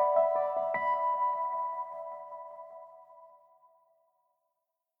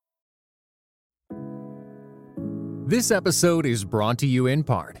 This episode is brought to you in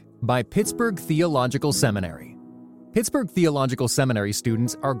part by Pittsburgh Theological Seminary. Pittsburgh Theological Seminary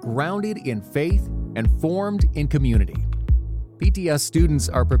students are grounded in faith and formed in community. PTS students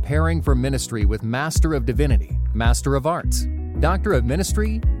are preparing for ministry with Master of Divinity, Master of Arts, Doctor of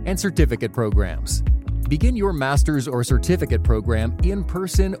Ministry, and certificate programs. Begin your master's or certificate program in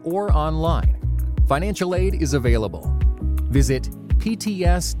person or online. Financial aid is available. Visit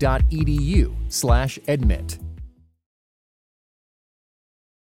pts.edu/admit.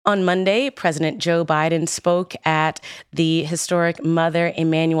 On Monday, President Joe Biden spoke at the historic Mother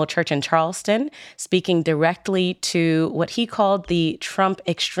Emanuel Church in Charleston, speaking directly to what he called the Trump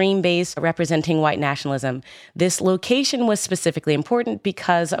extreme base representing white nationalism. This location was specifically important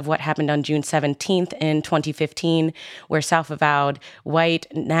because of what happened on June 17th in 2015, where self-avowed white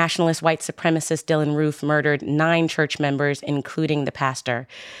nationalist, white supremacist Dylann Roof murdered 9 church members, including the pastor.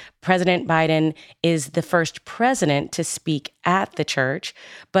 President Biden is the first president to speak at the church,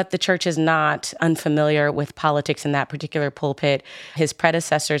 but the church is not unfamiliar with politics in that particular pulpit. His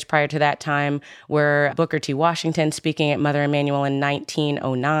predecessors prior to that time were Booker T. Washington speaking at Mother Emanuel in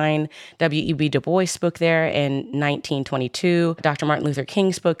 1909. W.E.B. Du Bois spoke there in 1922. Dr. Martin Luther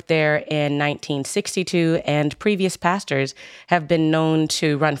King spoke there in 1962, and previous pastors have been known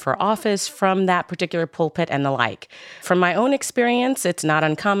to run for office from that particular pulpit and the like. From my own experience, it's not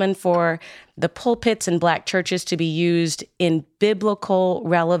uncommon for the pulpits in Black churches to be used in biblical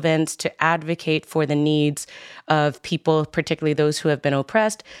relevance to advocate for the needs of people, particularly those who have been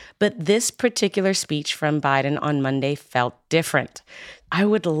oppressed. But this particular speech from Biden on Monday felt different. I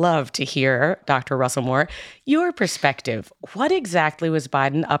would love to hear, Dr. Russell Moore, your perspective. What exactly was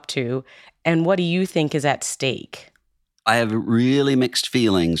Biden up to, and what do you think is at stake? I have really mixed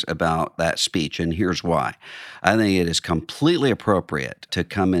feelings about that speech, and here's why. I think it is completely appropriate to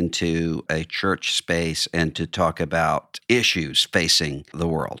come into a church space and to talk about issues facing the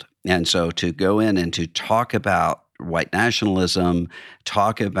world. And so to go in and to talk about white nationalism,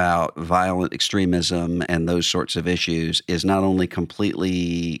 talk about violent extremism and those sorts of issues is not only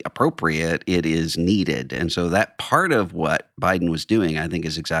completely appropriate, it is needed. And so that part of what Biden was doing, I think,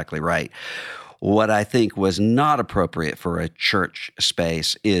 is exactly right. What I think was not appropriate for a church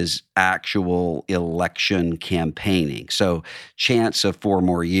space is actual election campaigning. So chants of 4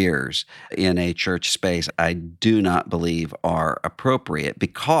 more years in a church space, I do not believe are appropriate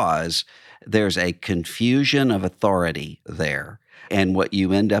because there's a confusion of authority there. And what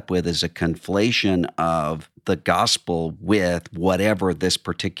you end up with is a conflation of the gospel with whatever this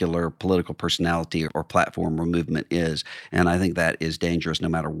particular political personality or platform or movement is. And I think that is dangerous no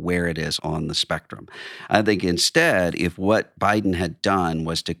matter where it is on the spectrum. I think instead, if what Biden had done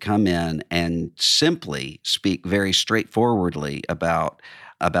was to come in and simply speak very straightforwardly about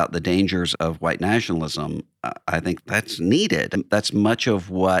about the dangers of white nationalism, I think that's needed. That's much of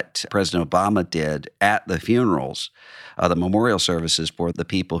what President Obama did at the funerals, the memorial services for the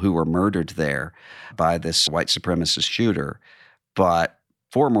people who were murdered there by this white supremacist shooter. But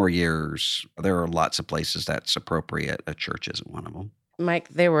 4 more years, there are lots of places that's appropriate. A church isn't one of them. Mike,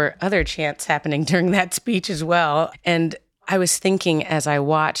 there were other chants happening during that speech as well. And I was thinking as I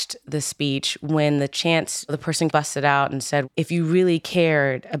watched the speech, when the chants, the person busted out and said, if you really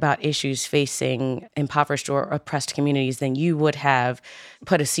cared about issues facing impoverished or oppressed communities, then you would have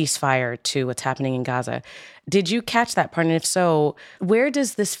put a ceasefire to what's happening in Gaza. Did you catch that part? And if so, where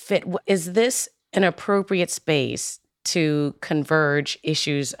does this fit? Is this an appropriate space to converge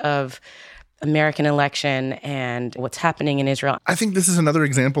issues of American election and what's happening in Israel? I think this is another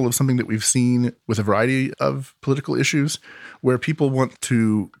example of something that we've seen with a variety of political issues where people want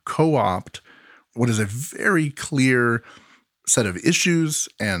to co-opt what is a very clear set of issues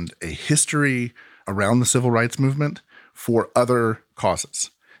and a history around the civil rights movement for other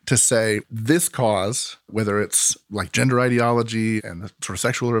causes. To say this cause, whether it's like gender ideology and the sort of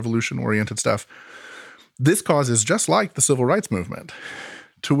sexual revolution-oriented stuff, this cause is just like the civil rights movement.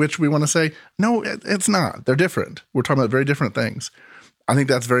 To which we want to say, no, it's not. They're different. We're talking about very different things. I think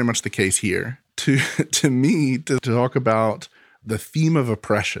that's very much the case here. To me, to talk about the theme of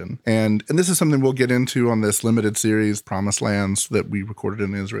oppression, and this is something we'll get into on this limited series, Promised Lands, that we recorded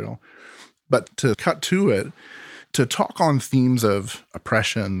in Israel. But to cut to it, to talk on themes of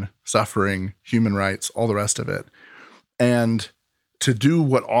oppression, suffering, human rights, all the rest of it, and to do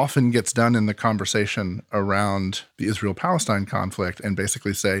what often gets done in the conversation around the Israel-Palestine conflict and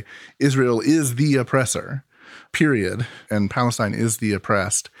basically say Israel is the oppressor, period, and Palestine is the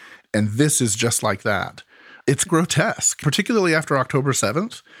oppressed, and this is just like that. It's grotesque, particularly after October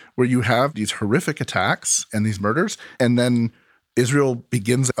 7th, where you have these horrific attacks and these murders, and then Israel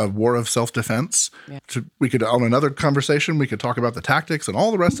begins a war of self-defense. Yeah. We could, on another conversation, we could talk about the tactics and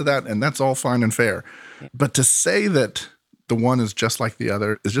all the rest of that, and that's all fine and fair. Yeah. But to say that the one is just like the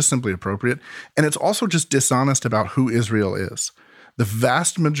other is just simply appropriate. And it's also just dishonest about who Israel is. The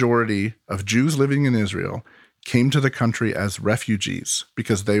vast majority of Jews living in Israel came to the country as refugees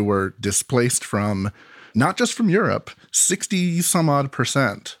because they were displaced from, not just from Europe, 60 some odd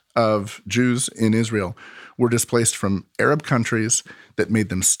 % of Jews in Israel were displaced from Arab countries that made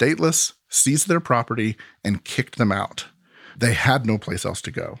them stateless, seized their property, and kicked them out. They had no place else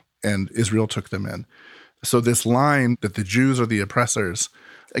to go, and Israel took them in. So this line that the Jews are the oppressors,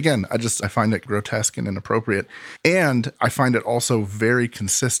 again, I find it grotesque and inappropriate. And I find it also very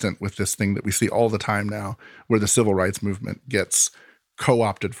consistent with this thing that we see all the time now, where the civil rights movement gets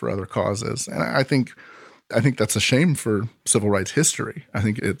co-opted for other causes. And I think that's a shame for civil rights history. I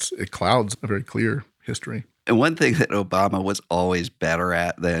think it clouds a very clear history. And one thing that Obama was always better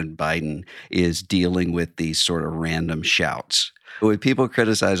at than Biden is dealing with these sort of random shouts. When people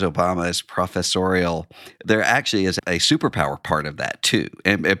criticize Obama as professorial, there actually is a superpower part of that too.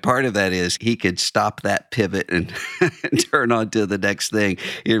 And part of that is he could stop that pivot and turn on to the next thing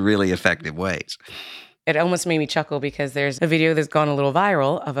in really effective ways. It almost made me chuckle because there's a video that's gone a little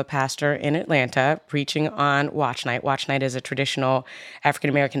viral of a pastor in Atlanta preaching on Watch Night. Watch Night is a traditional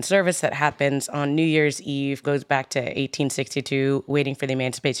African-American service that happens on New Year's Eve, goes back to 1862, waiting for the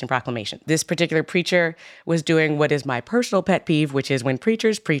Emancipation Proclamation. This particular preacher was doing what is my personal pet peeve, which is when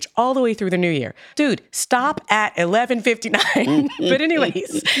preachers preach all the way through the new year. Dude, stop at 11:59. But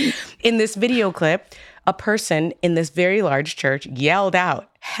anyways, in this video clip, a person in this very large church yelled out,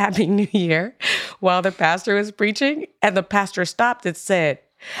 "Happy New Year," while the pastor was preaching. And the pastor stopped and said,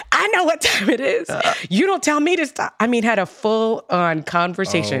 "I know what time it is. You don't tell me to stop." I mean, had a full-on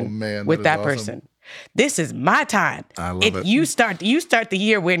conversation with that person. This is my time. I love it. You start the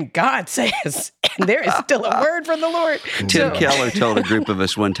year when God says, and there is still a word from the Lord. Tim Keller told a group of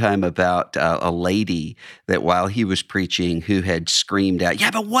us one time about a lady that while he was preaching who had screamed out,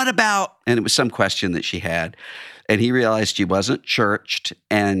 "Yeah, but what about?" And it was some question that she had. And he realized she wasn't churched,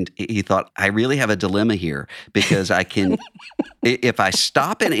 and he thought, I really have a dilemma here because I can, if I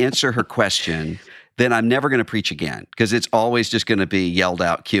stop and answer her question, then I'm never going to preach again because it's always just going to be yelled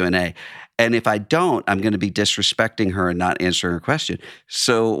out Q&A. And if I don't, I'm going to be disrespecting her and not answering her question.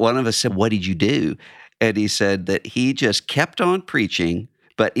 So one of us said, "What did you do?" And he said that he just kept on preaching,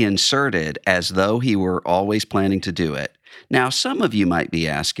 but inserted as though he were always planning to do it. Now, some of you might be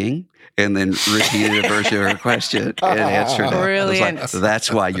asking, and then repeated a version of her question and answered it. Brilliant. Like,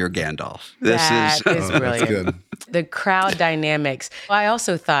 that's why you're Gandalf. That is brilliant. That's good. The crowd dynamics. I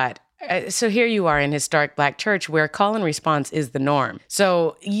also thought, So here you are in historic Black church where call and response is the norm.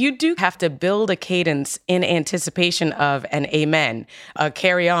 So you do have to build a cadence in anticipation of an amen, a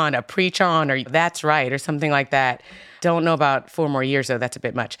carry on, a preach on, or that's right, or something like that. Don't know about 4 more years, though. That's a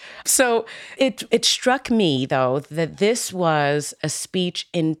bit much. So it struck me, though, that this was a speech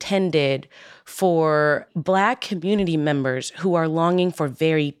intended for Black community members who are longing for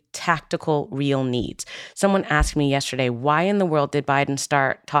very tactical, real needs. Someone asked me yesterday, why in the world did Biden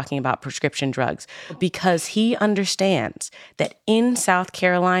start talking about prescription drugs? Because he understands that in South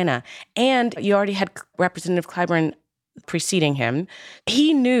Carolina, and you already had Representative Clyburn preceding him,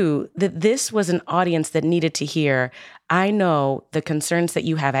 he knew that this was an audience that needed to hear, I know the concerns that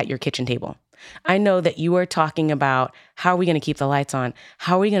you have at your kitchen table. I know that you are talking about how are we going to keep the lights on?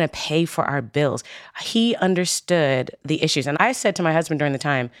 How are we going to pay for our bills? He understood the issues. And I said to my husband during the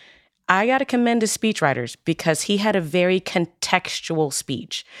time, I got to commend his speechwriters because he had a very contextual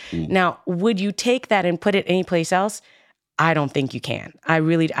speech. Now, would you take that and put it anyplace else? I don't think you can.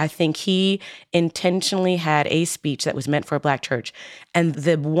 I think he intentionally had a speech that was meant for a Black church. And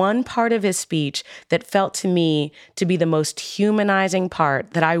the one part of his speech that felt to me to be the most humanizing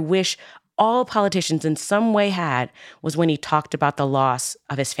part that I wish all politicians in some way had was when he talked about the loss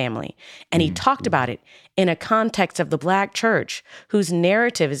of his family. And he talked about it in a context of the Black church whose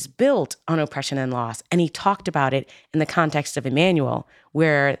narrative is built on oppression and loss. And he talked about it in the context of Emmanuel,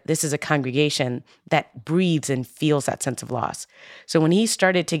 where this is a congregation that breathes and feels that sense of loss. So when he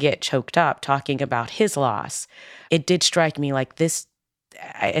started to get choked up talking about his loss, it did strike me like this,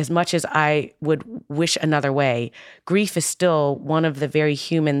 as much as I would wish another way, grief is still one of the very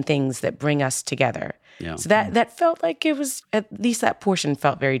human things that bring us together. Yeah. So that felt like it was, at least that portion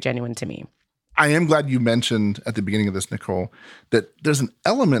felt very genuine to me. I am glad you mentioned at the beginning of this, Nicole, that there's an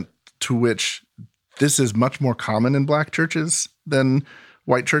element to which this is much more common in Black churches than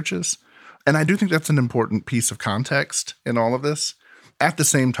white churches. And I do think that's an important piece of context in all of this. At the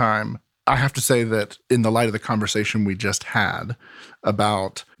same time, I have to say that in the light of the conversation we just had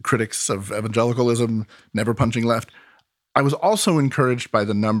about critics of evangelicalism never punching left, I was also encouraged by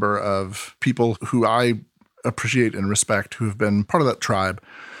the number of people who I appreciate and respect who have been part of that tribe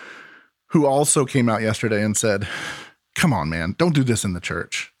who also came out yesterday and said, come on, man, don't do this in the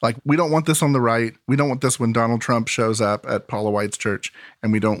church. Like, we don't want this on the right. We don't want this when Donald Trump shows up at Paula White's church,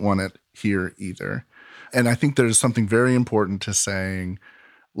 and we don't want it here either. And I think there's something very important to saying,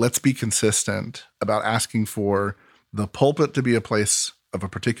 let's be consistent about asking for the pulpit to be a place of a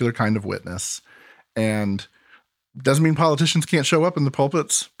particular kind of witness. And doesn't mean politicians can't show up in the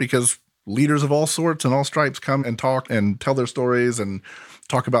pulpits, because leaders of all sorts and all stripes come and talk and tell their stories and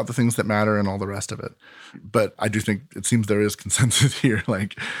talk about the things that matter and all the rest of it. But I do think it seems there is consensus here.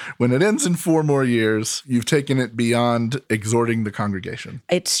 Like, when it ends in 4 more years, you've taken it beyond exhorting the congregation.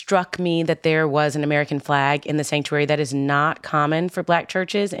 It struck me that there was an American flag in the sanctuary that is not common for Black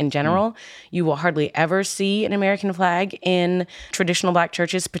churches in general. You will hardly ever see an American flag in traditional Black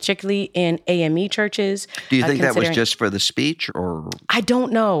churches, particularly in AME churches. Do you think that was just for the speech, or? I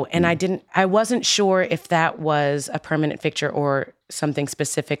don't know. And I wasn't sure if that was a permanent fixture or something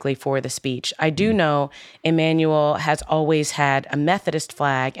specifically for the speech. I do know Emmanuel has always had a Methodist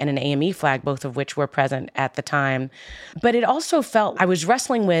flag and an AME flag, both of which were present at the time. But it also felt, I was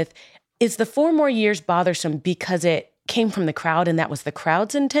wrestling with, is the 4 more years bothersome because it came from the crowd and that was the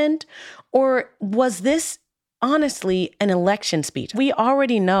crowd's intent? Or was this honestly an election speech? We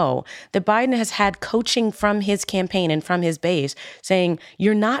already know that Biden has had coaching from his campaign and from his base saying,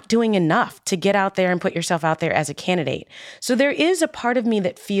 you're not doing enough to get out there and put yourself out there as a candidate. So there is a part of me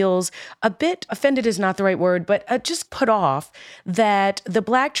that feels a bit offended is not the right word, but just put off that the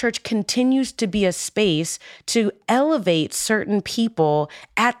Black church continues to be a space to elevate certain people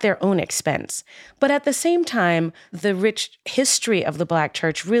at their own expense. But at the same time, the rich history of the Black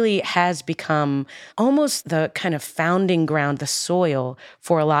church really has become almost the kind of founding ground, the soil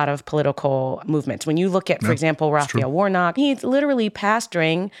for a lot of political movements. When you look at, for example, Raphael Warnock, he's literally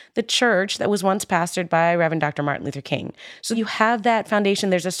pastoring the church that was once pastored by Reverend Dr. Martin Luther King. So you have that foundation.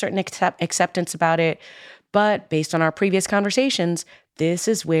 There's a certain acceptance about it. But based on our previous conversations, this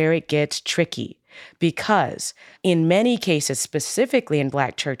is where it gets tricky. Because in many cases, specifically in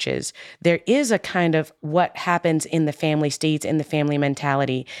Black churches, there is a kind of what happens in the family states, in the family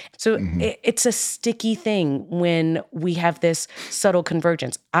mentality. So it's a sticky thing when we have this subtle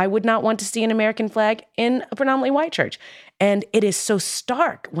convergence. I would not want to see an American flag in a predominantly white church. And it is so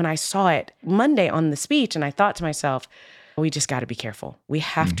stark when I saw it Monday on the speech, and I thought to myself, we just got to be careful. We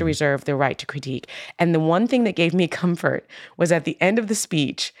have to reserve the right to critique. And the one thing that gave me comfort was at the end of the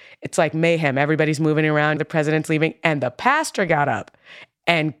speech, it's like mayhem. Everybody's moving around. The president's leaving. And the pastor got up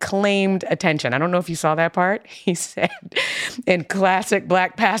and claimed attention. I don't know if you saw that part. He said, in classic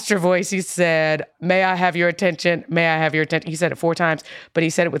Black pastor voice, he said, "May I have your attention? May I have your attention?" He said it 4 times, but he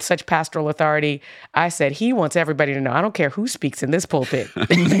said it with such pastoral authority. I said, he wants everybody to know, I don't care who speaks in this pulpit.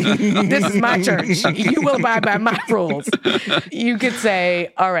 This is my church. You will abide by my rules. You could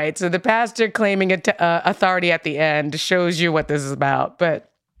say, all right, so the pastor claiming authority at the end shows you what this is about, but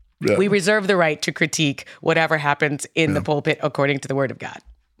we reserve the right to critique whatever happens in the pulpit according to the Word of God.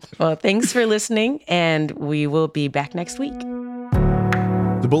 Well, thanks for listening, and we will be back next week.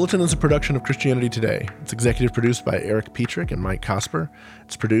 The Bulletin is a production of Christianity Today. It's executive produced by Eric Petrick and Mike Cosper.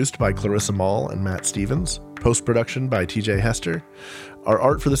 It's produced by Clarissa Mall and Matt Stevens. Post-production by TJ Hester. Our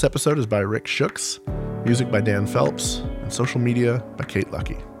art for this episode is by Rick Shooks. Music by Dan Phelps. And social media by Kate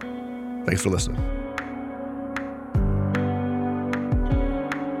Lucky. Thanks for listening.